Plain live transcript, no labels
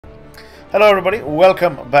Hello everybody,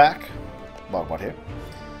 welcome back. BogMod here.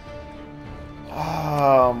 You're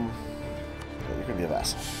gonna be a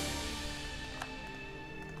vassal.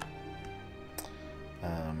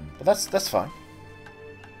 But that's fine.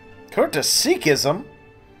 Turn to Sikhism?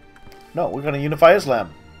 No, we're gonna unify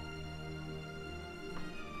Islam.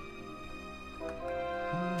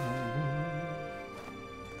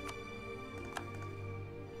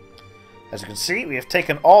 As you can see, we have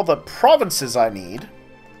taken all the provinces I need.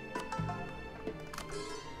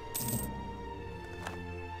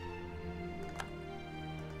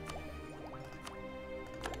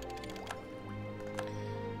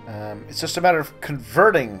 It's just a matter of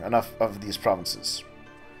converting enough of these provinces.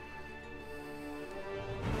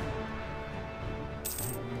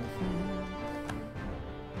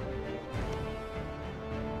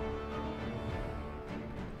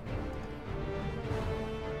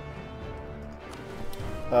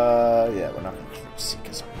 Yeah, we're not going to convert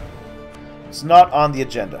Sikhism. It's not on the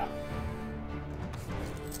agenda.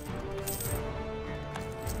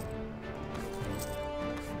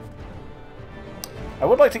 I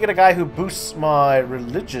would like to get a guy who boosts my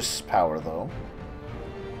religious power, though.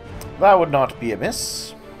 That would not be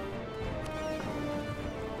amiss.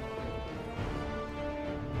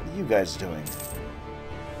 What are you guys doing?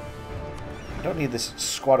 I don't need this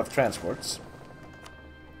squad of transports.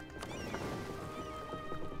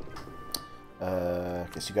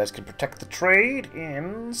 Guess you guys can protect the trade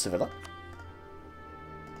in Sevilla.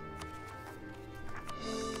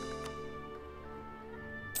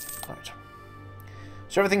 Alright.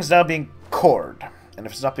 So everything's now being cored. And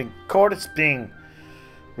if it's not being cored, it's being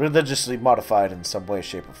religiously modified in some way,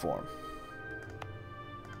 shape, or form.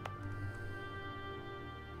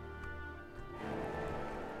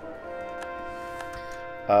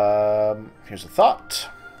 Here's a thought.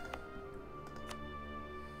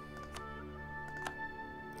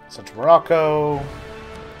 Central Morocco.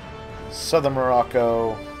 Southern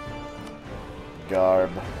Morocco.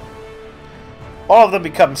 Garb. All of them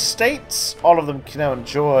become states. All of them can now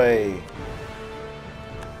enjoy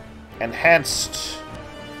enhanced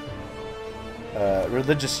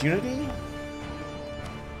religious unity.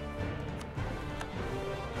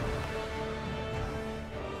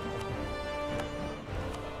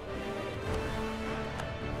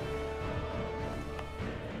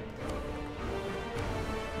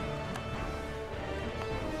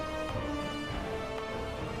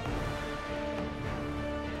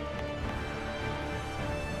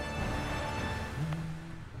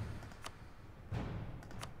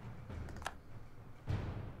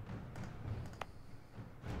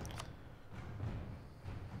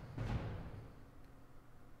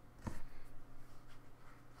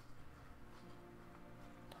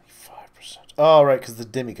 Oh, right, because the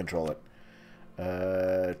Dimmy control it.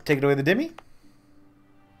 Take it away the Dimmy.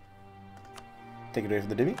 Take it away from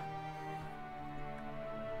the Dimmy.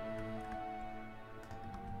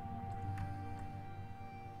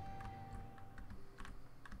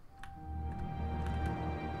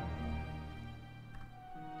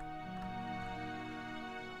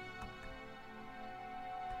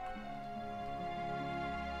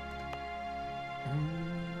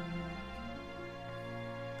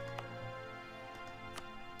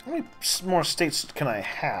 How many more states can I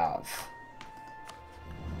have?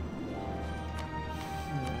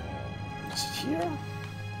 Is it here?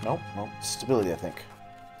 Nope, nope. Stability, I think.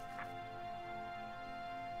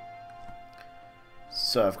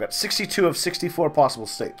 So I've got 62 of 64 possible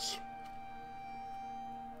states.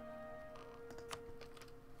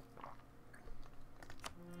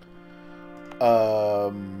 How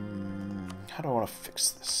do I want to fix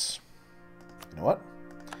this? You know what?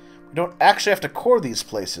 We don't actually have to core these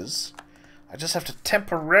places. I just have to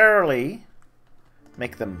temporarily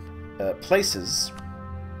make them places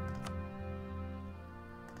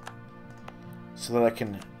so that I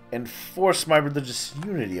can enforce my religious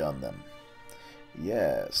unity on them.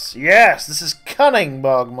 Yes, yes, this is cunning,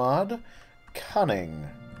 BogMod. Cunning.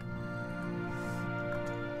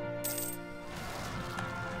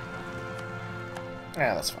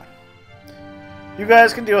 Yeah, that's fine. You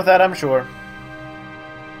guys can deal with that, I'm sure.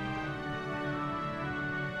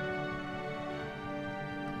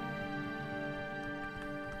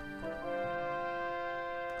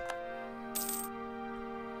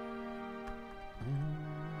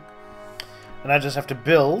 And I just have to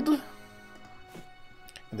build in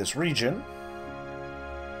this region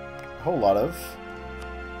a whole lot of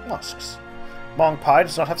mosques. Mongpai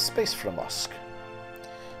does not have space for a mosque.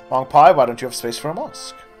 Mongpai, why don't you have space for a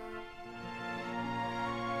mosque?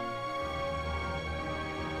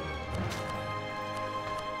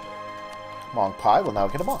 Mongpai will now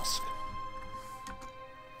get a mosque.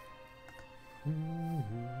 Okay,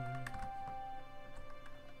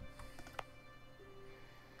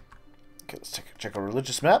 let's check our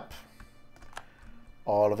religious map.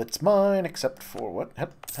 All of it's mine except for what?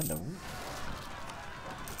 Hello.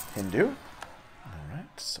 Hindu.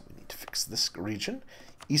 Alright, so we need to fix this region.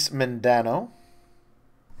 East Mindano.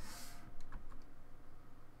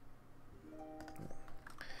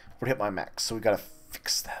 Already hit my max, so we gotta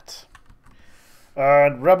fix that.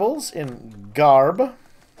 Rebels in Garb.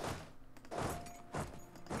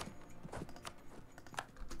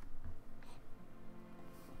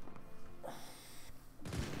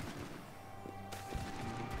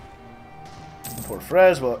 Poor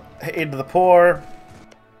Frez will aid the poor.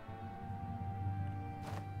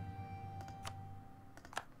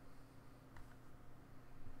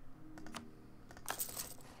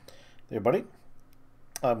 There, buddy.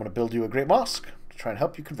 I'm going to build you a great mosque to try and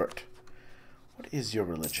help you convert. What is your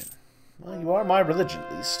religion? Well, you are my religion,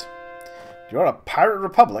 at least. You are a pirate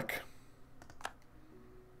republic.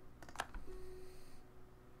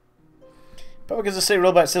 Republic is a state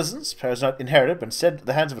ruled by its citizens. Power is not inherited, but instead in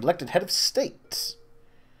the hands of an elected head of state.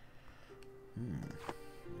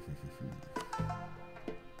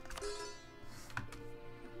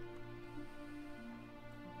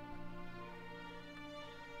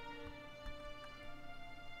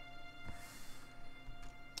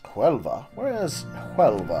 Huelva? Where is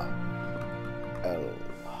Huelva?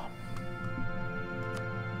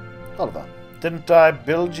 Huelva. Didn't I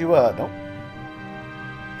build you a... No.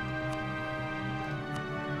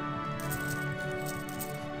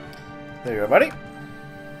 There you are, buddy.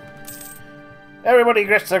 Everybody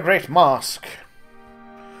gets a great mosque.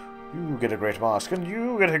 You get a great mosque, and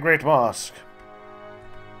you get a great mosque.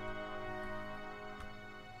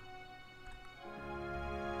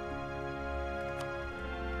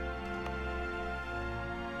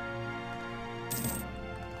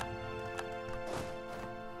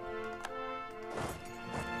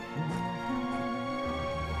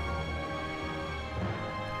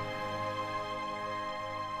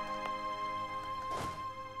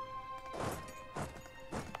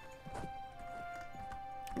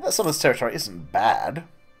 Some of this territory isn't bad.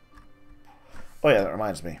 Oh yeah, that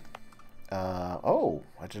reminds me. Oh,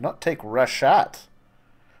 I did not take Rashat.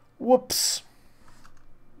 Whoops.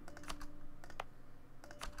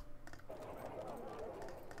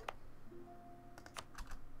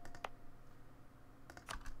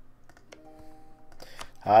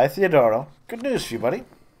 Hi, Theodoro. Good news for you, buddy.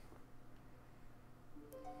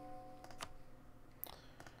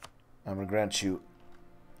 I'm going to grant you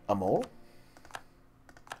a mole.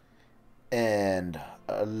 And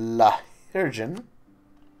Lahirjan.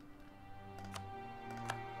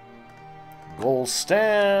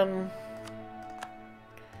 Golstan.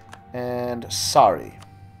 And Sari.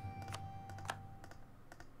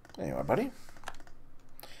 There you are, buddy.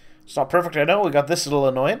 It's not perfect, I know. We got this little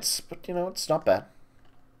annoyance, but, you know, it's not bad.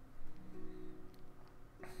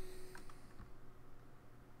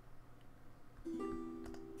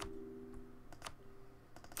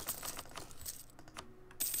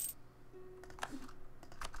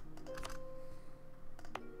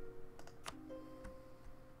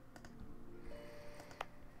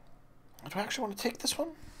 Do I actually want to take this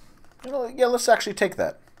one? You know, yeah, let's actually take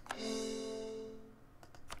that.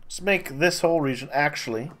 Let's make this whole region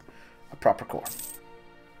actually a proper core.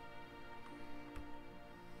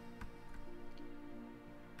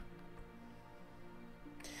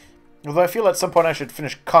 Although I feel at some point I should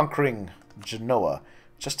finish conquering Genoa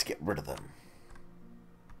just to get rid of them.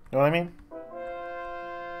 You know what I mean?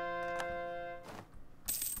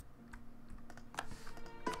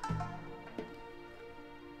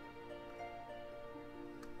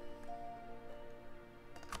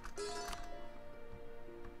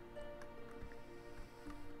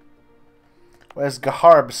 Why is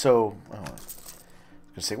Gaharb so... Oh, I was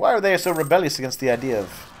going to say, why are they so rebellious against the idea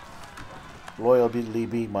of loyally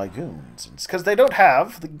be my goons? It's because they don't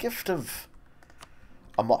have the gift of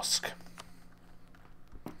a mosque.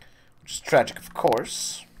 Which is tragic, of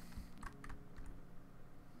course.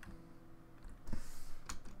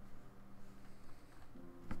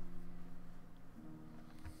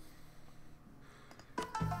 I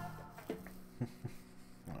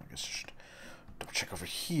guess I should double check over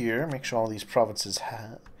here, make sure all these provinces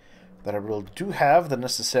that I will do have the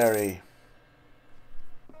necessary...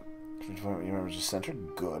 You remember just center?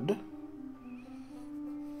 Good.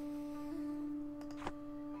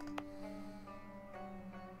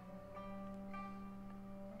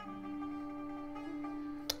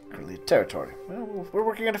 Currently territory. Well, we're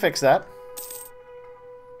working on to fix that.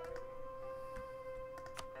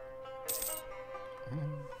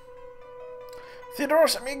 Theodore Theodore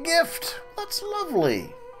sent me a gift. That's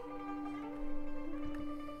lovely.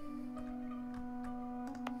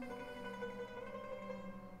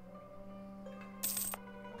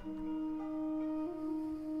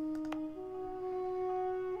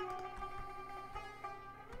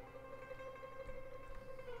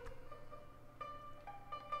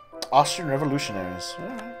 Austrian revolutionaries. All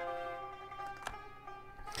right.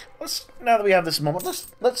 Now that we have this moment,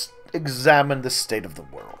 let's examine the state of the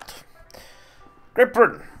world. Great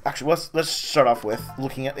Britain. Actually, let's start off with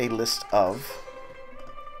looking at a list of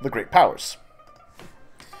the great powers.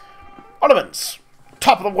 Ottomans,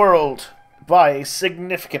 top of the world by a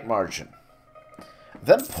significant margin.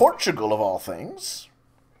 Then Portugal, of all things.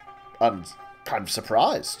 I'm kind of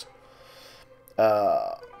surprised.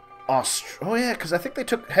 Oh yeah, because I think they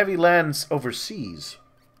took heavy lands overseas.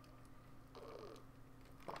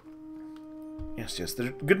 Yes,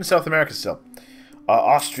 they're good in South America still.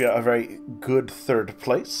 Austria, a very good third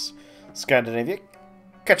place. Scandinavia,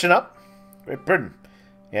 catching up. Great Britain,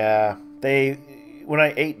 yeah, when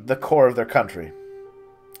I ate the core of their country.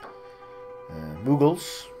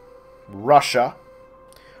 Mughals, Russia.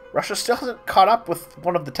 Russia still hasn't caught up with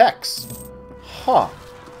one of the techs. Huh.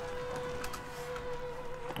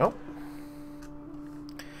 Nope.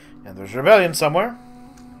 And there's rebellion somewhere.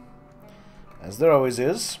 As there always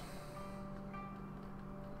is.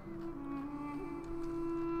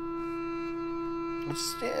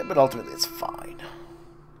 Yeah, but ultimately it's fine.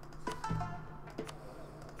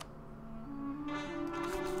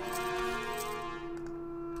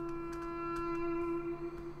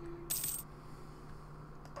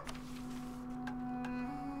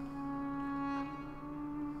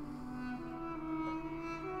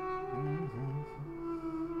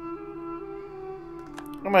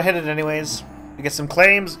 I'm gonna hit it anyways. We get some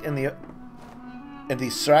claims in the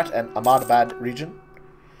Surat and Ahmadabad region.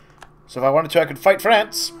 So if I wanted to, I could fight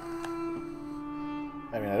France.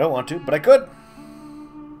 I mean, I don't want to, but I could.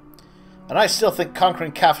 And I still think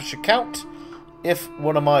conquering Kaffa should count if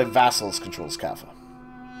one of my vassals controls Kaffa.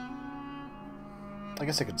 I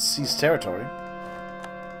guess I could seize territory.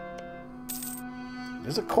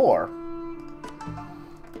 There's a core.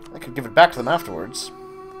 I could give it back to them afterwards.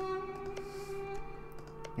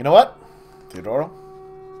 You know what, Theodoro?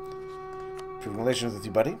 Improving relations with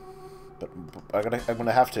you, buddy. But I'm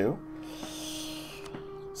gonna have to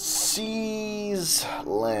seize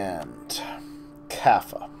land.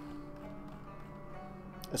 Kaffa.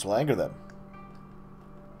 This will anger them.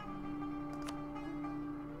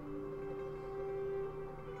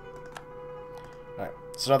 Alright,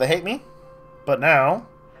 so now they hate me, but now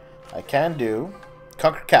I can do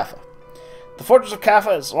conquer Kaffa. The fortress of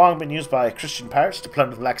Kaffa has long been used by Christian pirates to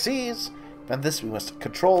plunder the Black Seas, and this we must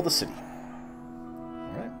control the city.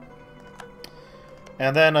 Alright.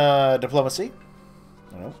 And then diplomacy.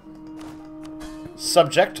 No.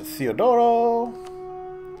 Subject Theodoro.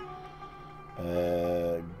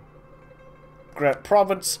 Grant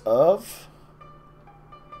province of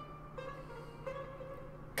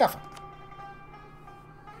Kaffa.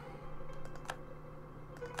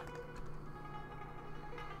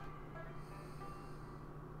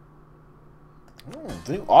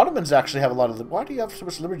 The Ottomans actually have a lot of... Why do you have so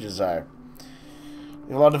much liberty desire? You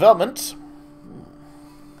have a lot of development.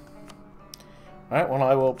 Alright, well,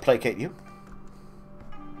 I will placate you.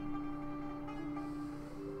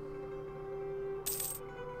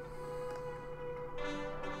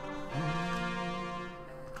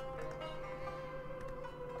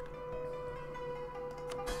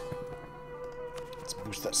 Let's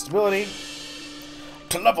boost that stability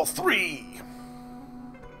to level 3.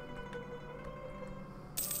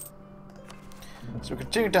 So we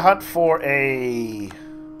continue to hunt for a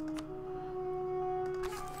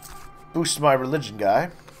boost my religion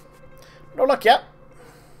guy. No luck yet.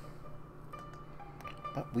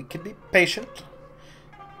 But we can be patient.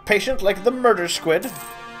 Patient like the murder squid.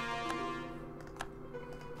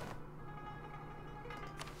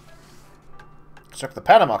 Construct the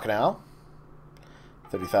Panama Canal.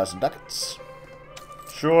 30,000 ducats.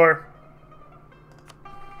 Sure.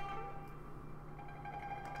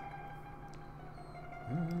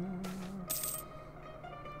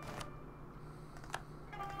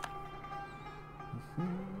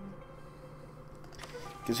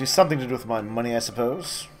 Gives me something to do with my money, I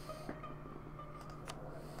suppose.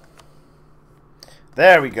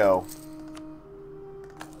 There we go.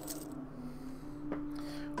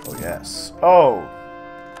 Oh, yes. Oh.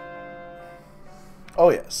 Oh,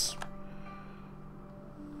 yes.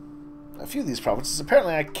 A few of these provinces,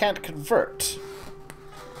 apparently I can't convert.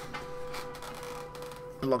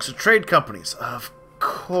 Belongs to trade companies. Of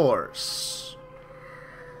course.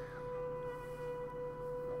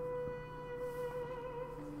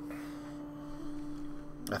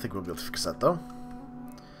 I think we'll be able to fix that, though.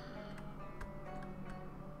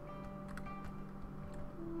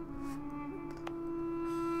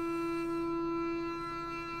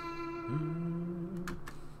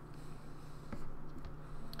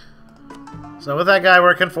 So with that guy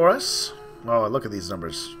working for us... Oh, look at these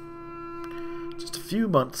numbers. Just a few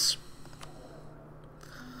months.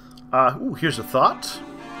 Ooh, here's a thought.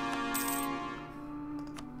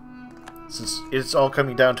 Since it's all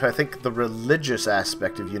coming down to, I think, the religious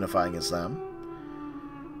aspect of unifying Islam.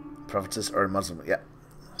 Provinces or Muslim, yeah.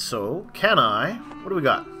 So, can I... What do we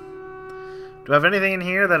got? Do I have anything in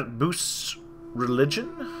here that boosts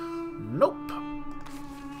religion? Nope.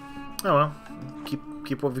 Oh well.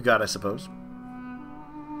 Keep what we got, I suppose.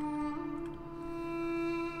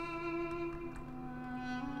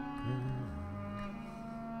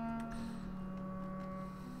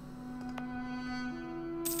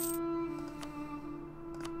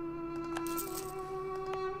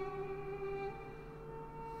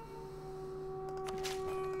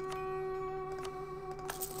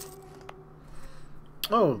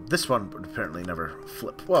 Oh, this one would apparently never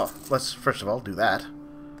flip. Well, let's first of all do that.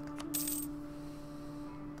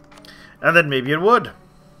 And then maybe it would.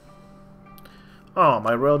 Oh,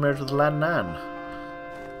 my royal marriage with Lan Nan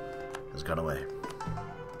has gone away.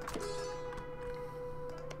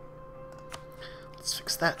 Let's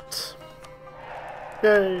fix that.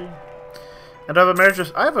 Yay! And I have a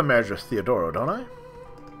marriage with Theodoro, don't I?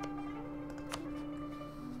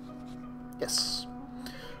 Yes.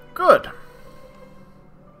 Good.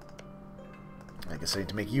 I guess I need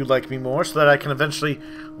to make you like me more so that I can eventually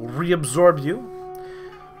reabsorb you.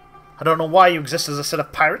 I don't know why you exist as a set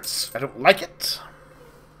of pirates. I don't like it.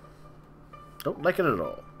 Don't like it at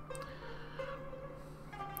all.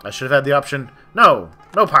 I should have had the option, no,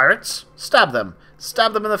 no pirates. Stab them.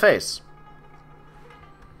 Stab them in the face.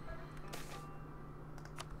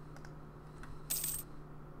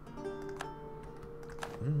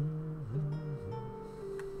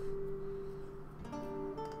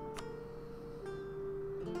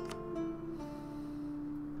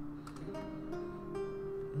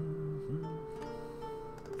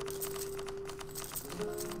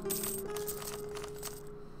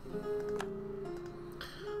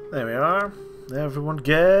 There we are. Everyone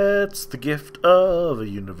gets the gift of a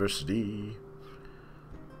university.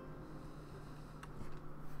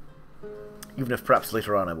 Even if perhaps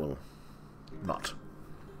later on I will not.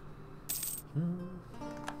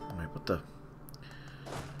 Wait, what the...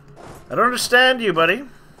 I don't understand you, buddy.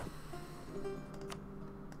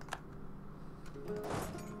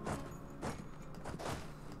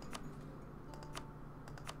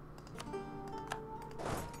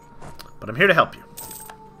 But I'm here to help you.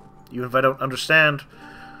 Even if I don't understand,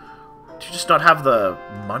 do you just not have the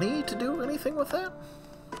money to do anything with that?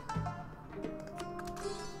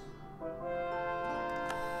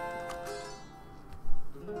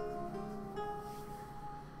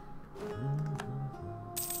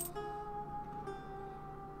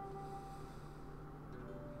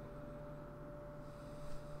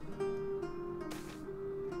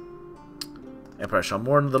 Empire shall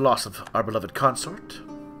mourn the loss of our beloved consort.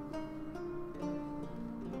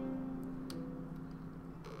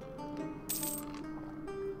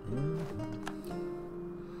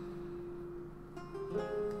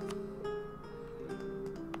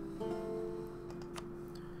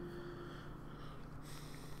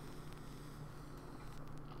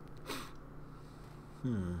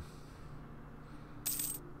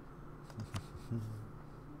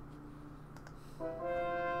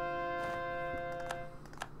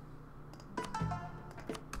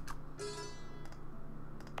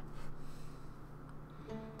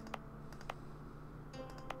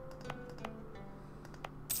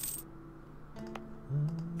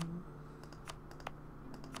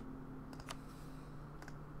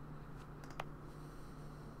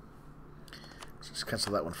 Just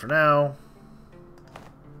cancel that one for now.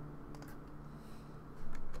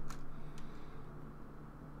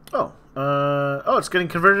 Oh, it's getting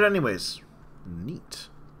converted anyways. Neat.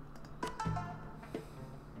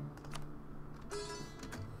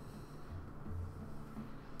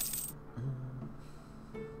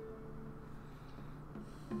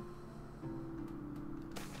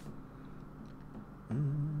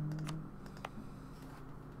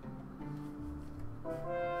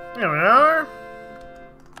 There we are.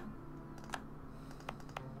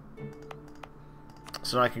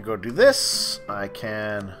 So now I can go do this. I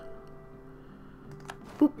can...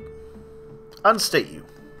 boop. Unstate you.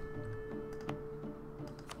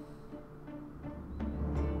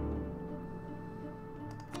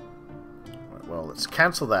 Right, well, let's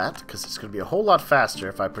cancel that, because it's going to be a whole lot faster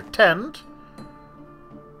if I pretend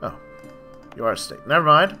You are a state. Never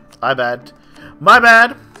mind. I bad. My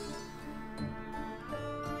bad.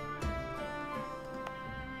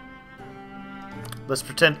 Let's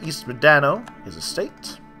pretend East Medano is a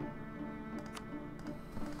state.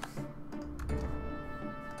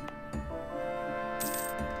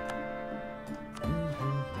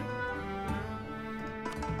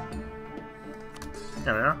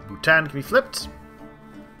 There we are. Bhutan can be flipped.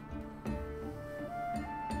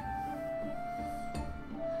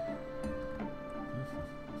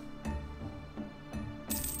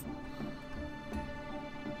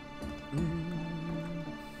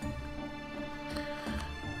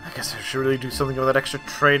 I guess I should really do something with that extra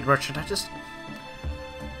trade merchant. I just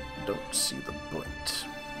don't see the point.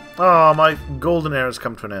 Oh, my golden era has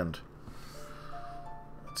come to an end.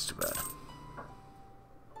 That's too bad.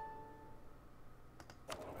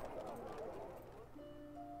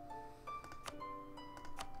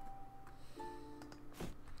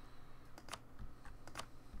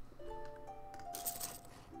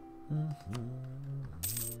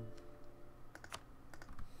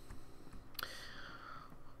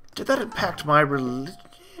 Did that impact my religion?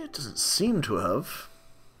 It doesn't seem to have.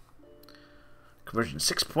 Conversion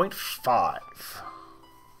 6.5.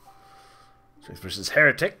 Strength versus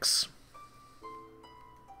heretics.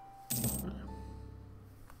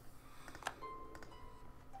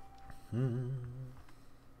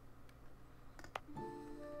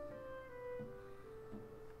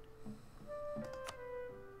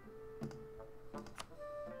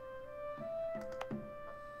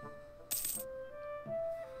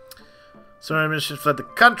 So our administration fled the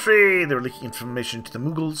country. They were leaking information to the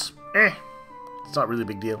Mughals. It's not really a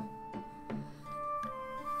big deal.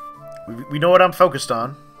 We know what I'm focused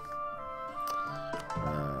on.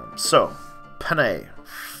 So, Panay.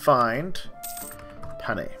 Find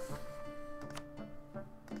Panay.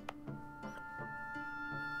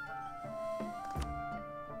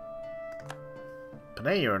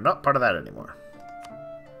 Panay, you're not part of that anymore.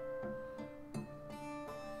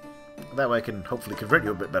 That way I can hopefully convert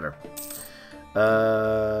you a bit better.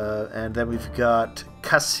 And then we've got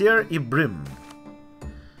Kasir Ibrim.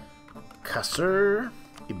 Kasir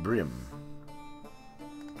Ibrim.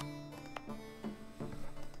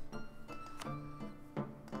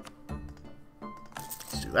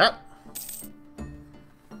 Let's do that.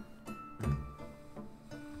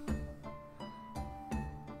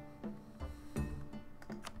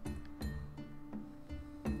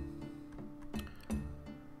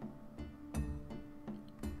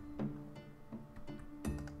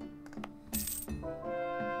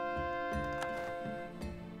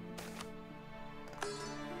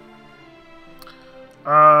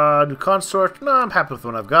 New consort. No, I'm happy with the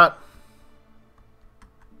one I've got.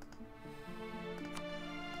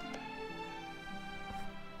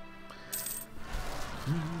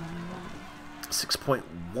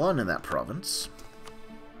 .1 in that province.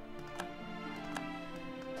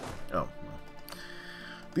 Oh.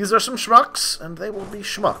 These are some schmucks, and they will be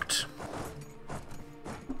schmucked.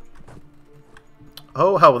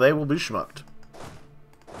 Oh, how they will be schmucked.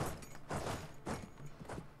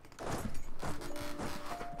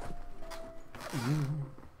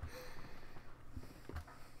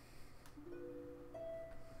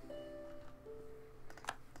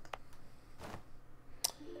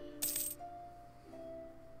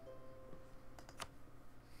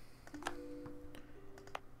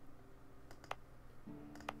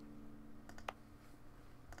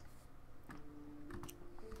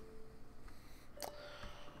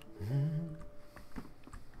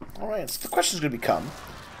 Alright, so the question is going to become,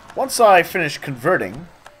 once I finish converting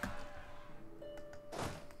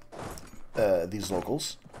these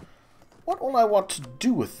locals, what will I want to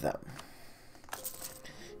do with them?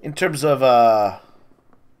 In terms of,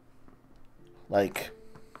 like,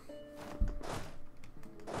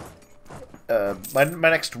 my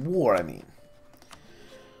next war, I mean.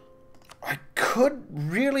 I could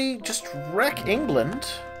really just wreck England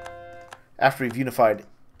after we've unified.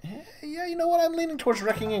 Yeah, you know what? I'm leaning towards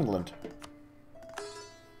wrecking England.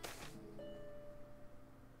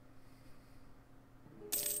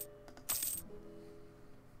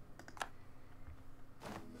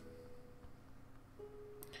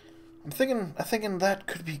 I'm thinking that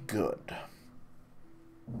could be good.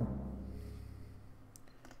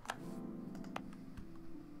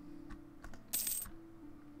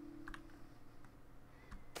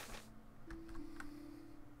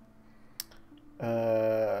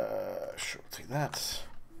 Sure, take that.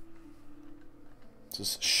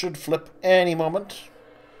 This should flip any moment.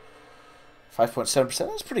 5.7%,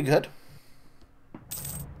 that's pretty good.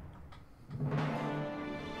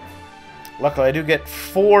 Luckily, I do get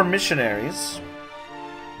 4 missionaries.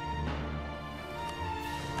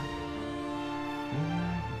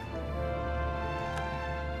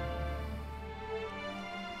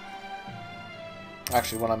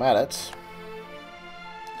 actually, when I'm at it...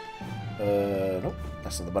 nope.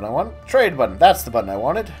 That's not the button I want. Trade button. That's the button I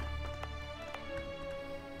wanted.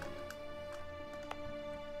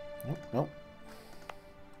 Nope, nope.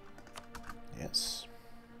 Yes.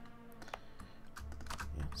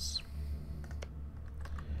 Yes.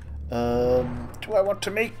 Do I want to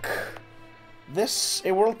make this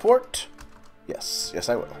a world port? Yes. Yes,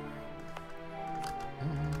 I will.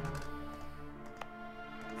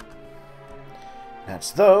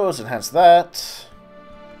 Enhance those, enhance that.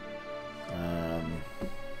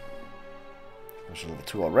 There's level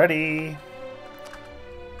 2 already.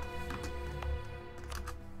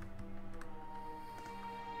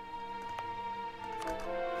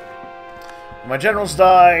 My generals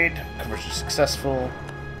died. Conversion successful.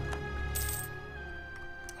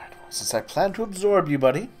 Since I plan to absorb you,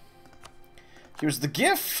 buddy, here's the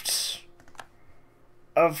gift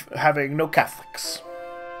of having no Catholics.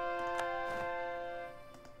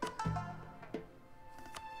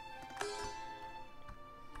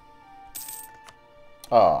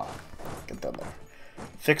 Ah, get down there.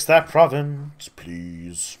 Fix that province,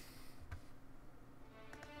 please.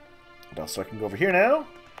 What else? So I can go over here now.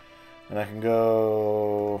 And I can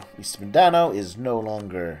go... East Mindano is no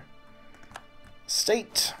longer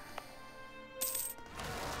state.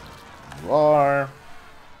 You are.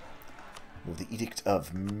 Move the Edict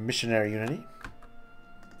of Missionary Unity.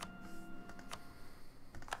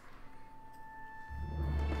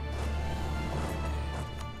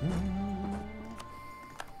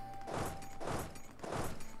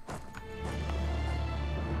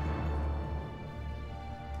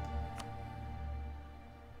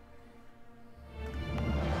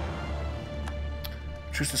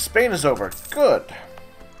 Truce to Spain is over. Good.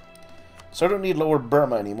 So I don't need Lower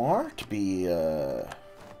Burma anymore to be a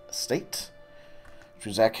state. Which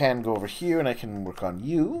means I can go over here and I can work on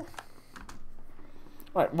you.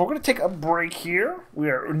 Alright, we're going to take a break here.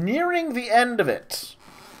 We are nearing the end of it.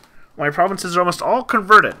 My provinces are almost all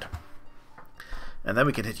converted. And then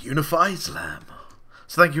we can hit Unify Islam.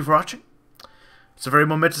 So thank you for watching. It's a very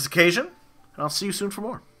momentous occasion. And I'll see you soon for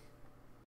more.